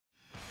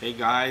Hey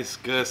guys,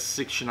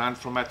 Gus69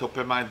 from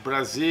Metalfan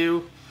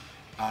Brazil.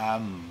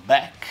 I'm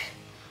back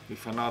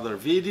with another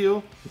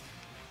video.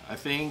 I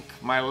think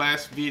my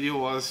last video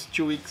was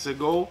 2 weeks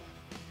ago.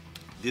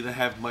 Didn't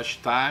have much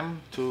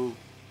time to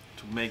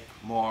make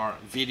more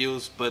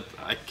videos, but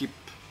I keep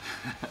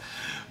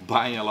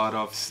buying a lot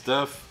of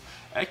stuff.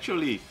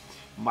 Actually,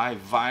 my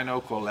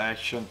vinyl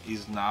collection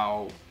is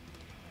now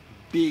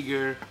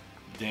bigger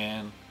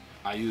than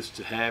I used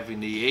to have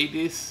in the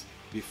 80s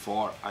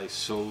before I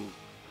sold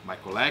my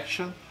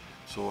collection,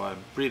 so I'm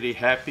pretty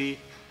happy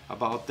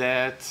about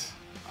that.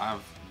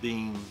 I've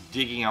been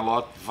digging a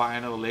lot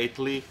vinyl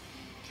lately.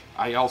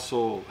 I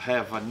also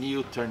have a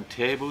new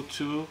turntable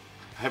too.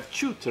 I have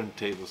 2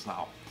 turntables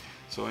now,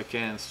 so I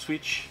can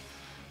switch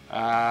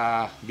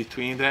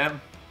between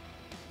them.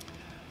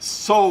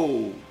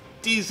 So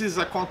this is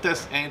a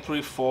contest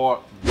entry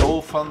for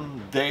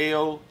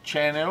DolfanDale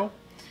channel.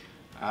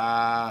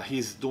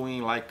 He's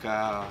doing like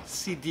a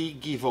CD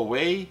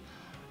giveaway.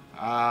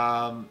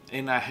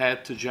 And I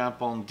had to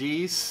jump on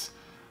this,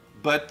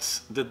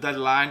 but the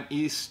deadline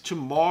is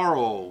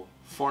tomorrow,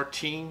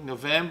 14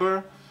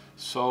 November,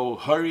 so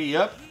hurry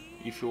up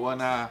if you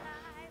wanna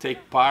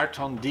take part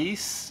on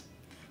this.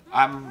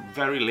 I'm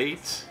very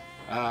late,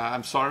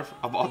 I'm sorry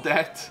about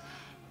that,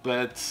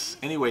 but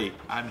anyway,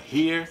 I'm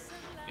here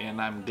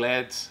and I'm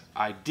glad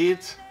I did.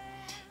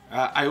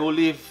 I will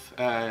leave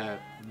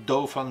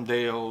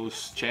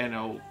DolfanDale's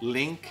channel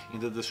link in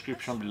the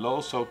description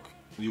below, so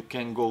you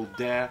can go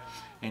there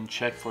and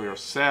check for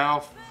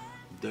yourself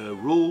the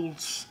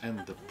rules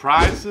and the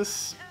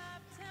prizes.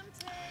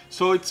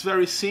 So it's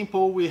very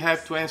simple. We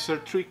have to answer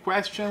 3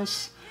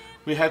 questions.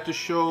 We have to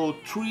show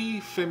 3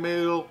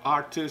 female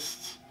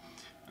artists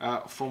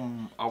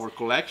from our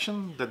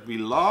collection that we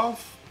love.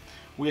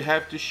 We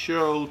have to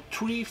show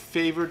 3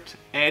 favorite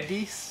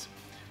Eddies,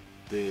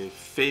 the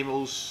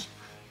famous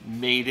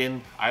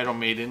Iron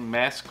Maiden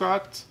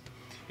mascot,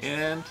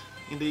 and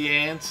in the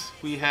end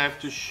we have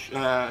to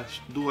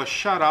do a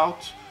shout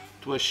out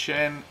to a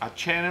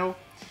channel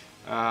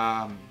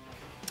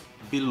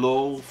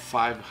below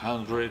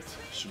 500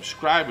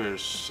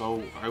 subscribers.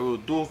 So I will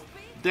do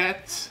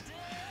that.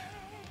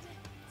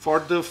 For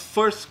the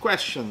first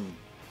question,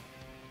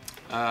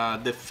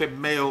 the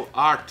female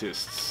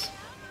artists.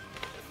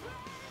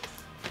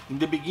 In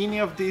the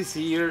beginning of this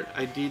year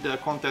I did a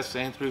contest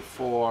entry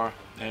for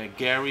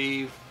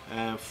Gary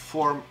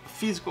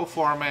physical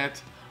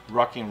format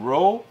rock and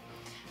roll.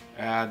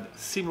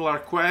 Similar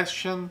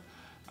question,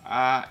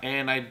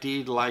 and I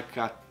did like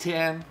a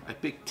 10. I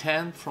picked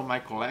 10 from my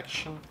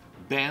collection,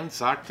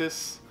 bands,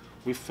 artists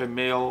with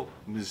female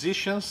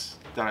musicians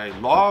that I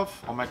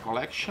love on my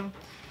collection.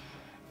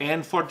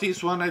 And for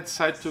this one I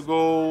decided to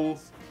go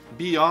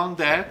beyond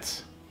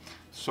that,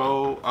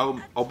 so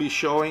I'll be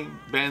showing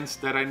bands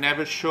that I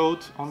never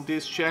showed on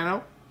this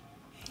channel,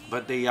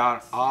 but they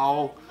are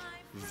all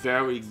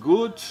very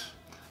good.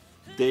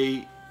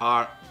 They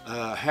are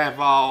have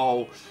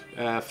all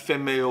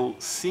female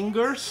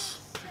singers,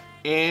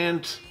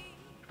 and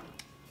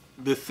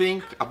the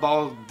thing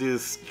about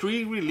these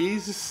 3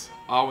 releases,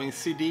 all in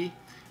CD,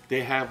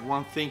 they have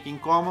one thing in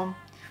common: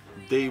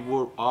 they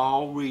were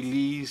all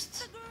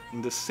released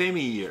in the same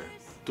year,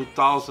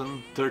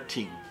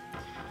 2013.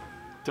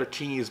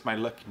 13 is my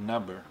lucky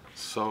number,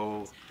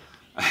 so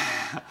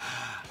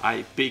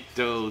I picked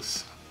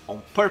those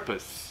on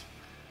purpose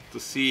to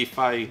see if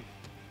I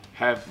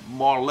have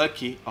more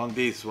lucky on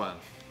this one.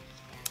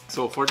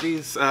 So for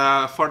this,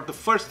 for the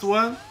first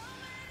one,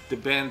 the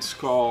band's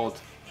called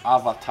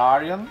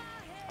Avatarian.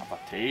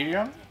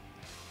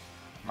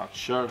 Not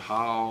sure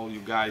how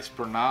you guys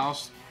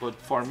pronounce, but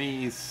for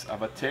me it's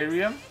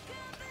Avatarian.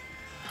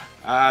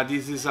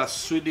 This is a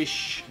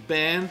Swedish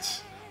band,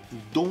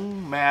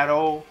 doom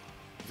metal,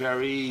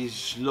 very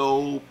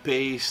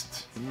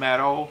slow-paced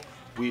metal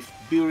with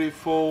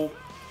beautiful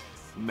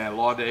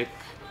melodic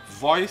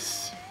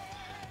voice.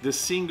 The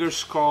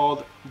singer's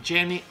called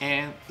Jenny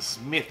Ann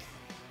Smith.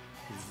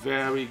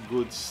 Very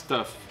good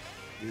stuff.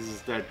 This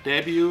is their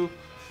debut,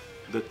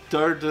 the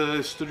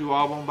 3rd studio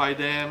album by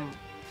them.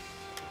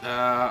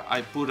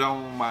 I put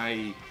on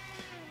my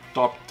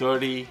top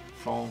 30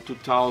 from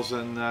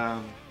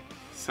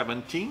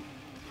 2017,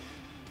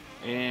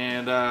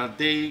 and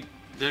they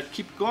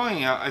keep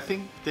going. I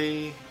think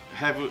they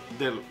have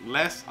their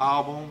last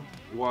album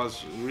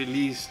was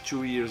released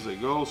 2 years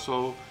ago,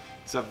 so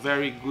it's a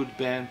very good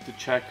band to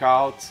check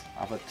out,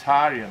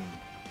 Avatarian,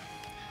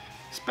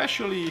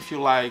 especially if you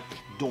like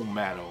doom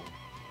metal.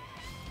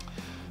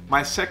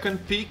 My second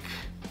pick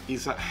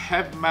is a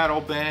heavy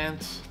metal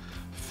band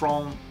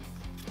from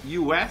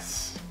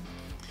US.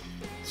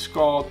 It's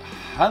called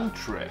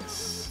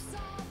Huntress.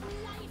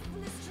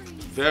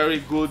 Very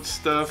good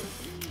stuff,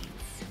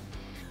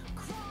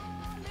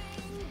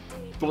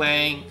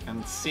 plain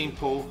and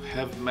simple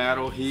heavy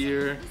metal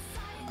here.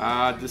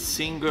 The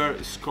singer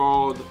is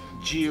called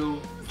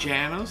Jill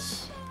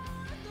Janus,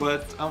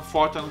 but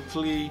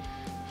unfortunately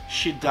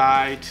she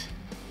died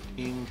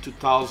in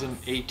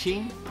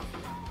 2018,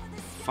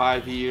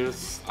 5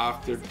 years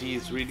after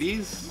this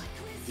release.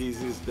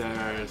 This is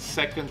their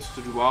second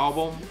studio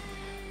album.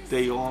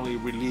 They only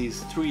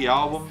released 3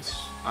 albums.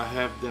 I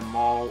have them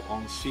all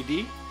on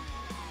CD,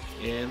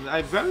 and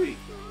I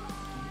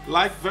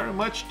like very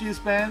much this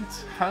band,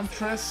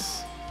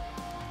 Huntress.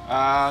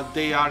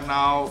 They are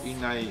now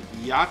in a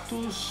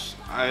hiatus.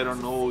 I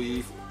don't know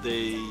if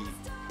they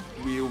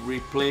will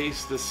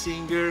replace the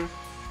singer.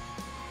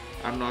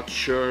 I'm not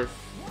sure,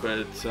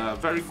 but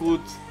very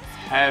good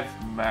heavy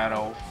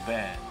metal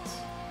band.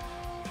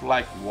 If you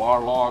like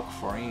Warlock,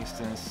 for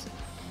instance,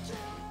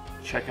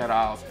 check it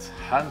out,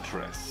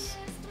 Huntress.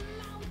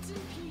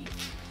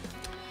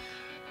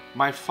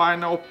 My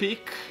final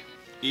pick,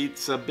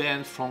 it's a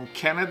band from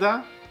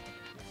Canada.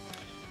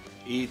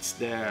 It's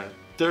their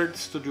 3rd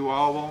studio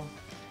album,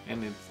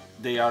 and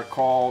they are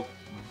called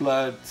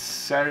Blood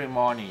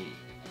Ceremony.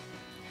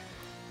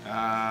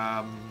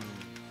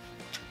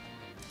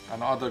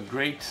 Another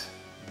great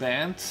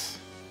band. It's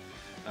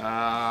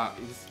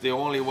the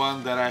only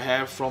one that I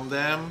have from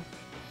them.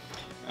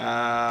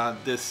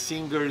 The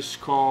singer is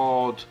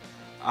called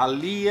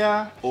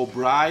Alia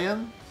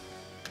O'Brien.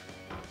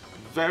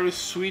 Very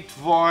sweet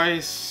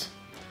voice.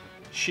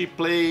 She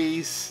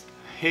plays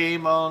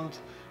Hammond.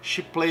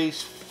 She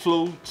plays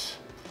flute.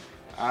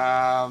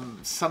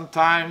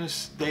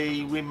 Sometimes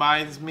they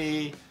remind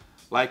me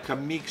like a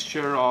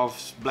mixture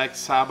of Black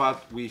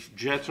Sabbath with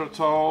Jethro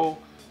Tull.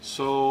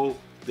 So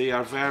they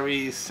are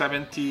very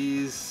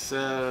 70s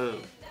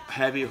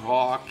heavy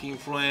rock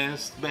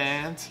influenced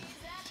band,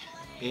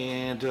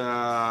 and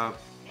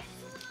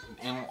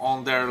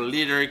on their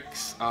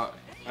lyrics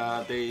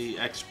they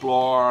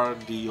explore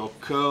the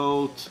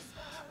occult,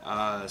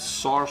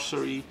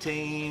 sorcery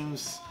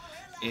themes,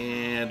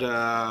 and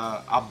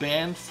a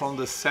band from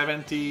the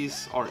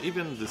 70s or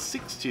even the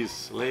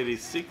 60s, late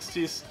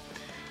 60s,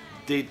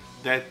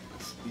 that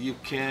you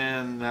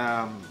can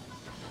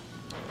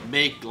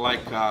make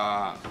like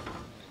a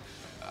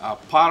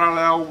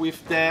parallel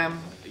with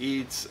them.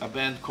 It's a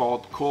band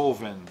called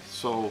Coven.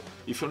 So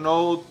if you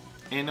know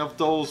any of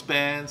those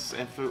bands,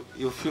 and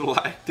if you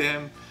like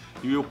them,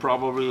 you'll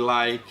probably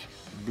like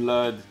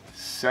Blood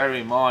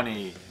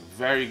Ceremony.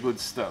 Very good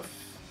stuff.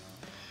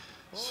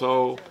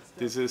 So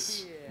this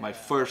is my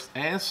first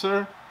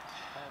answer.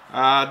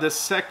 The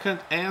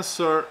second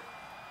answer,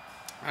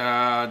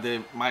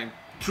 my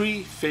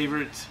 3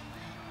 favorite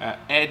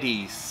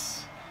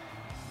Eddies.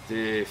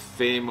 The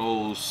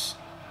famous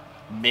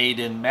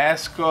Maiden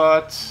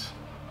mascot,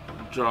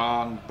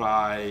 drawn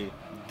by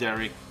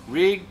Derek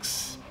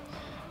Riggs.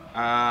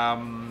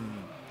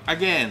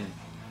 Again,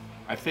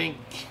 I think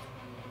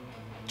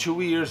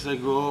 2 years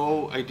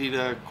ago I did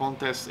a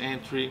contest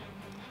entry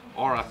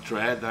or a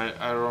thread,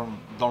 I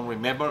don't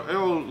remember. I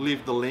will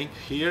leave the link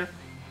here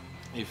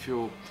if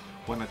you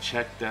want to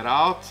check that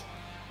out,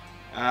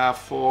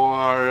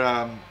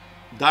 for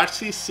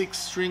Darcy 6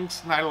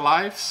 Strings 9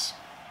 Lives.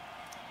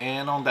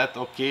 And on that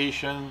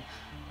occasion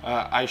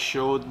I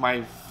showed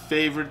my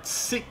favorite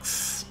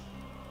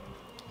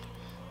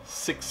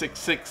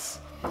 666,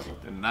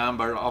 the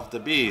number of the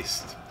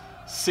beast,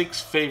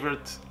 6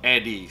 favorite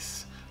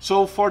Eddies.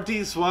 So for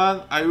this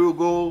one I will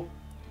go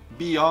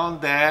beyond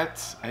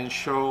that and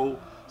show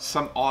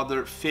some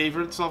other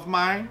favorites of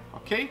mine.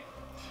 Okay,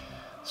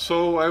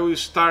 so I will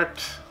start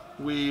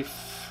with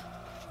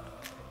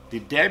the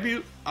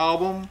debut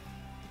album,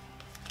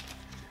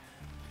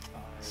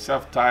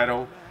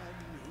 self-titled.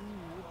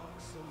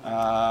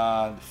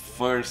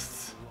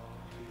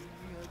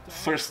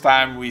 First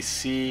time we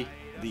see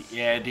the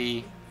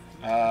Eddie,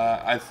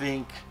 I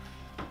think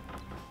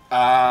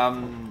I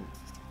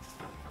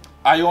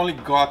only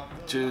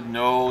got to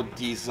know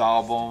this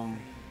album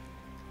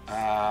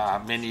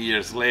many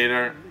years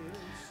later,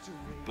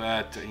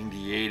 but in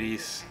the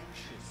 80s.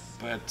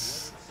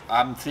 But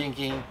I'm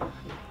thinking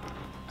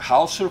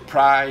how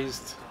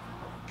surprised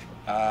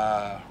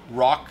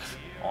rock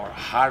or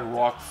hard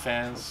rock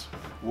fans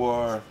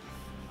were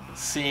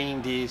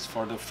seeing this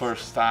for the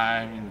first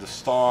time in the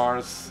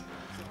stores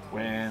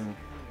when it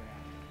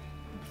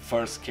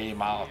first came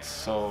out.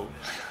 So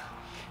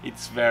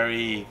it's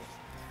very,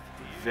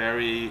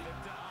 very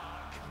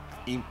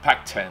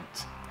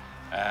impactant,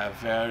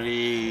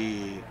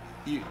 very,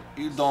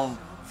 you don't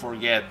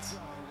forget.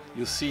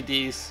 You see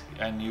this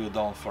and you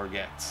don't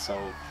forget. So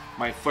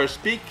my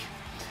first pick,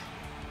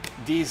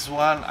 this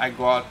one I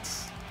got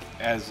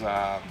as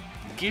a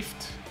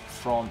gift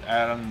from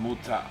Aaron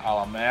Muta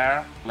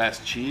Alamer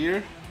last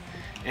year,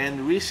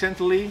 and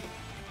recently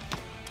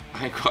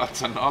I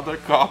got another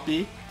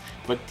copy,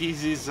 but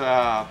this is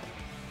a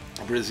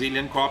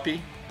Brazilian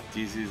copy.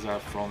 This is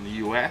from the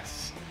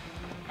US.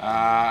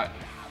 Now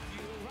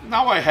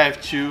I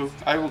have 2.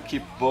 I will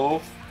keep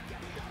both.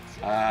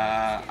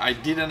 I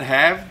didn't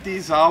have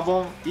this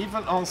album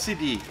even on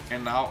CD,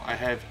 and now I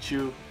have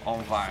 2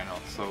 on vinyl,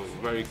 so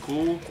very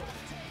cool.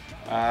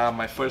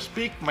 My first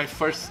pick, my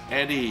first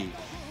Eddie.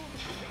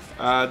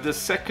 The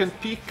second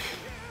pick,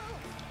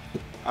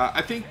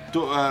 I think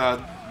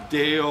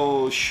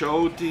Dale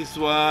showed this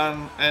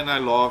one, and I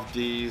love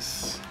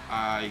this.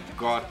 I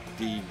got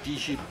the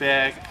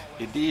Digipack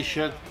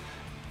edition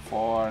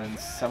for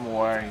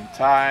somewhere in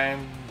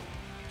time.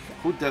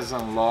 Who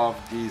doesn't love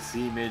this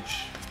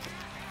image?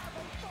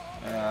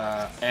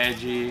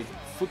 Edgy,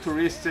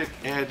 futuristic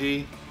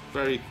Eddie,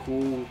 very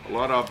cool, a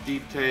lot of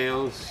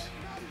details.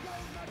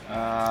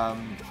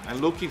 I'm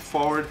looking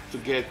forward to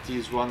get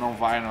this one on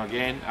vinyl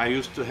again. I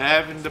used to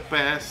have in the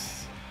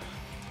past,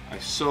 I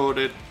sold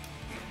it,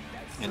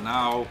 and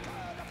now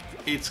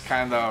it's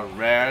kind of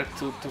rare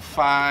to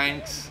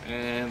find,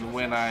 and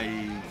when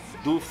I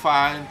do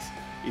find,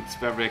 it's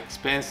very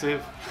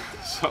expensive.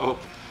 So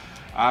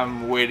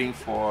I'm waiting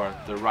for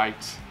the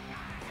right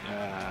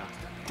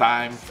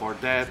time for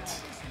that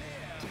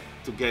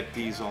to get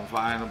these on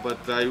vinyl, but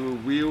I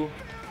will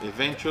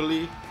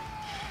eventually.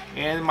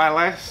 And my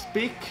last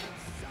pick,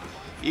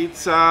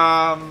 it's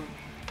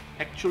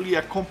actually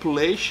a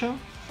compilation.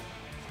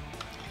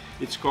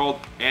 It's called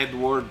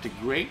Edward the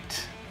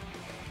Great,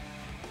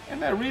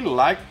 and I really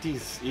like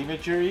this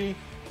imagery,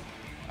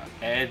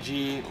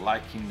 edgy,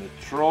 like in the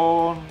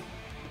throne,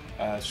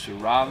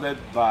 surrounded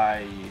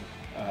by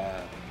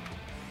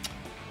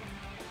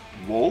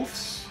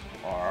wolves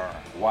or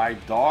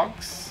white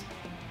dogs.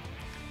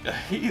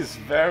 He is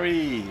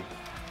very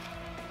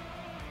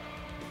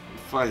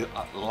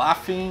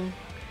laughing.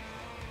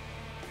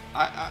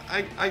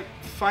 I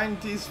find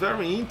this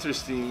very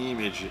interesting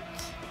image,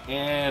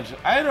 and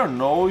I don't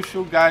know if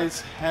you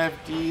guys have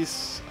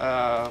this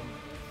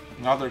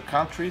in other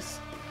countries.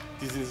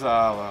 This is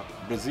a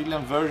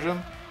Brazilian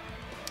version.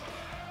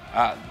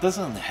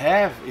 Doesn't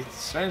have, it's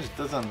strange,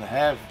 doesn't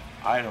have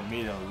Iron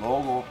Maiden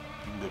logo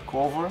in the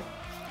cover,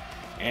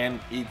 and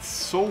it's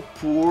so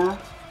poor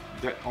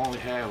that only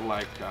have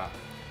like a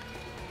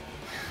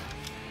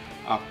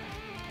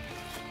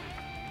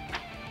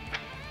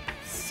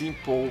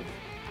simple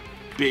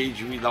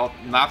page without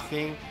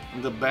nothing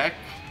in the back.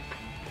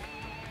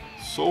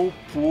 So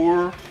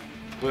poor,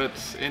 but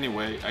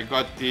anyway, I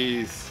got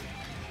this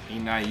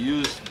in a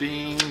used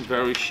bin,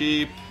 very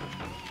cheap.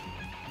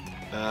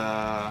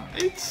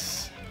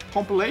 It's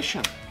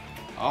compilation,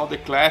 all the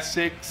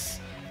classics,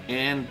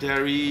 and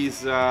there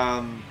is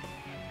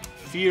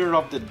Fear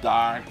of the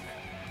Dark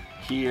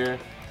here,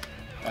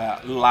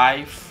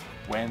 live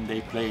when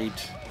they played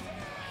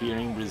here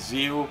in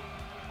Brazil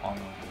on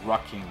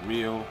Rock in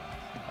Rio.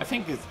 I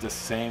think it's the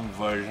same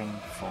version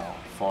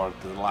for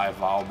the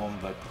live album,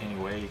 but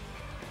anyway,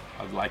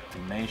 I'd like to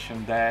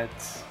mention that.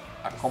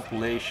 A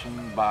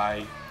compilation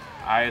by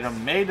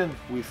Iron Maiden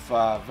with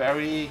a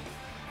very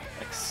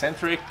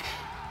eccentric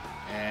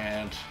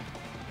and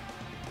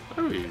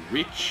very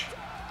rich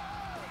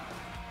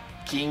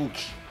King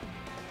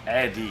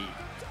Eddie.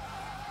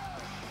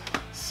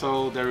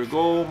 So there you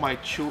go, my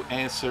two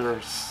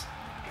answers.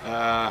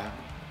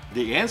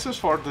 The answers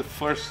for the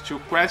first two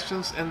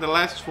questions, and the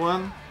last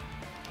one,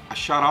 a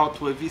shout out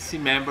to a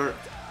VC member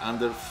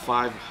under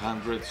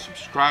 500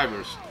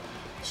 subscribers.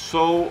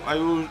 So I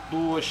will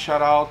do a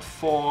shout out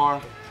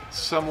for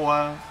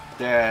someone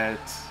that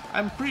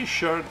I'm pretty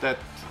sure that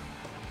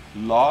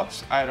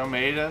loves Iron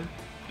Maiden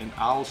and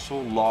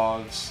also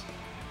loves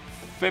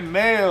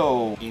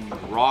female in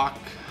rock,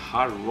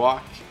 hard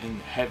rock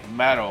and heavy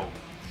metal.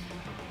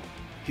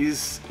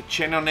 His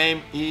channel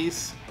name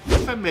is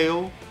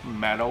Female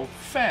Metal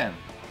Fan.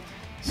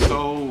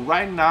 So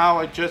right now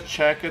I just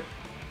checked it.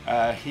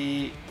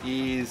 He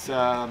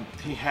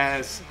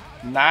has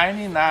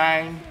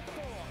 99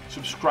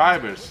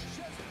 subscribers.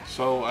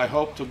 So I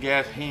hope to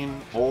get him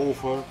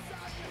over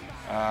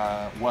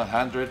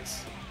 100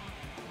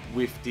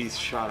 with this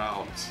shout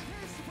out.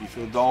 If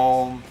you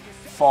don't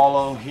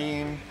follow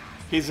him,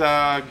 he's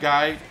a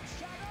guy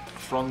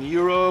from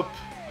Europe,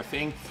 I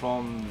think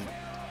from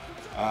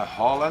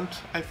Holland,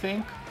 I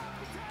think.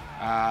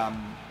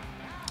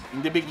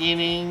 In the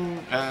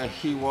beginning,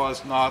 he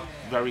was not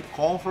very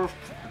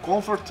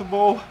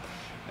comfortable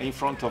in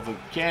front of a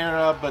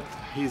camera, but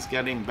he's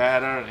getting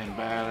better and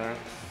better,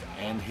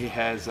 and he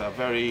has a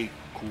very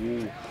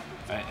cool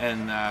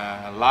and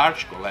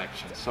large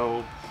collection.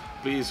 So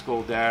please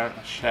go there,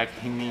 check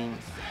him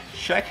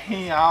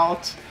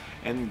out,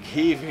 and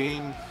give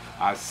him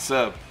a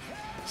sub.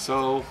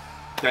 So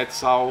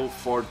that's all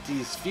for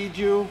this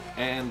video,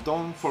 and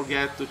don't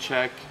forget to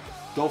check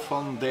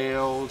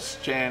DolfanDale's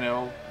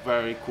channel,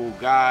 very cool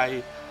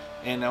guy,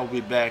 and I'll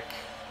be back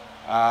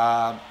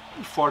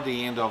before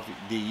the end of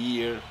the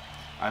year.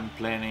 I'm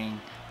planning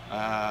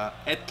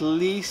at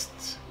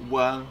least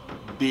one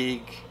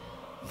big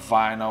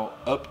vinyl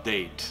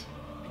update,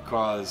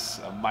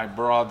 because my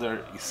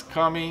brother is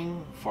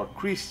coming for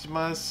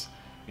Christmas,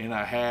 and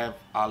I have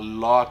a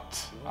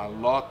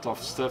lot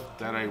of stuff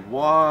that I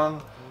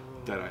want,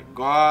 that I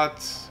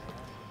got.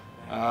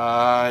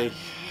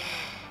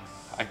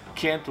 I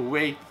can't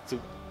wait to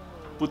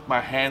put my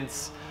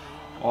hands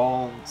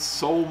on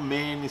so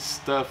many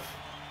stuff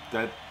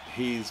that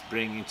he's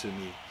bringing to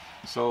me.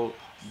 So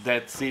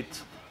that's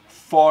it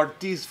for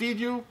this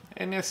video,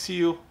 and I'll see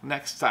you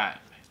next time.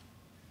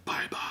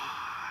 Bye bye.